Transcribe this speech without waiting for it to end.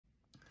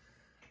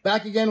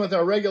Back again with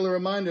our regular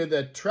reminder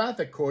that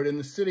traffic court in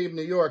the city of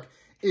New York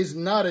is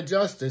not a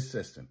justice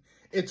system.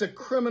 It's a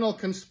criminal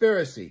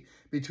conspiracy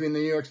between the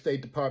New York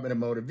State Department of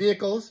Motor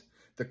Vehicles,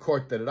 the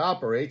court that it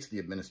operates, the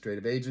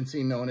administrative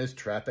agency known as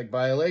Traffic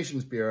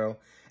Violations Bureau,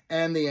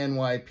 and the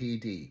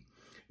NYPD.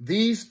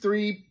 These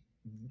three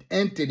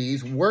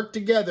entities work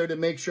together to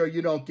make sure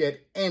you don't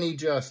get any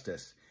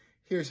justice.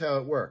 Here's how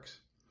it works.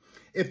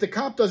 If the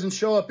cop doesn't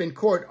show up in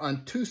court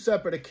on 2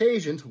 separate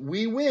occasions,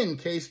 we win,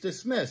 case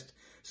dismissed.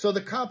 So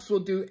the cops will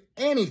do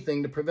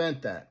anything to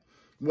prevent that.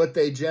 What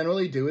they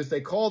generally do is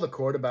they call the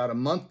court about a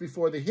month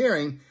before the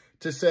hearing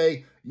to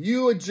say,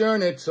 you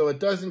adjourn it so it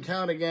doesn't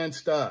count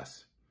against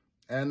us.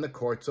 And the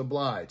courts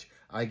oblige.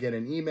 I get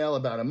an email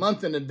about a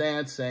month in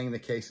advance saying the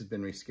case has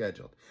been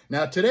rescheduled.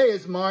 Now, today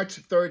is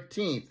March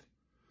 13th.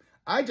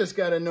 I just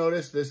got a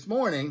notice this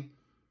morning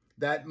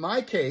that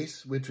my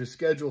case, which was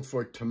scheduled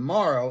for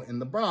tomorrow in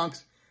the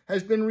Bronx,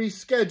 has been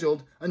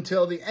rescheduled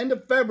until the end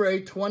of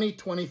February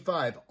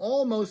 2025,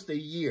 almost a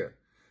year.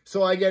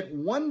 So I get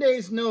 1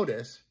 day's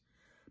notice,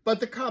 but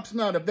the cop's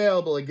not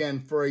available again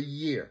for a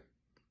year.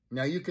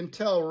 Now, you can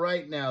tell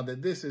right now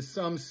that this is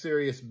some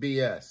serious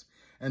BS,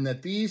 and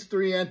that these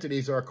three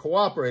entities are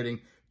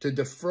cooperating to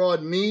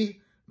defraud me,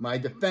 my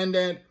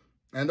defendant,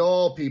 and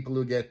all people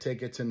who get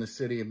tickets in the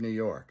city of New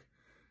York.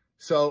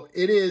 So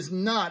it is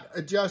not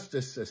a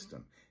justice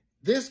system.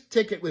 This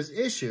ticket was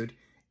issued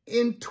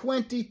in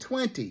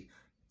 2020,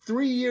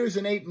 3 years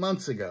and 8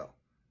 months ago,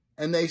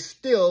 and they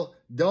still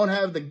don't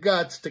have the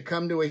guts to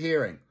come to a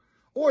hearing.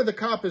 Or the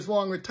cop is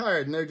long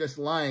retired and they're just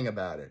lying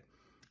about it.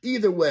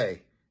 Either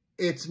way,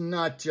 it's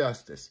not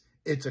justice.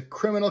 It's a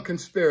criminal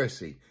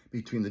conspiracy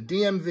between the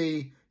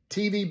DMV,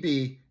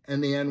 TVB,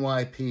 and the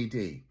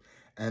NYPD.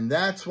 And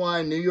that's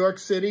why New York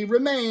City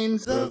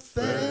remains the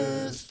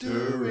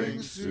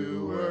festering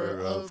sewer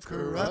of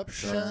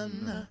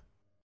corruption.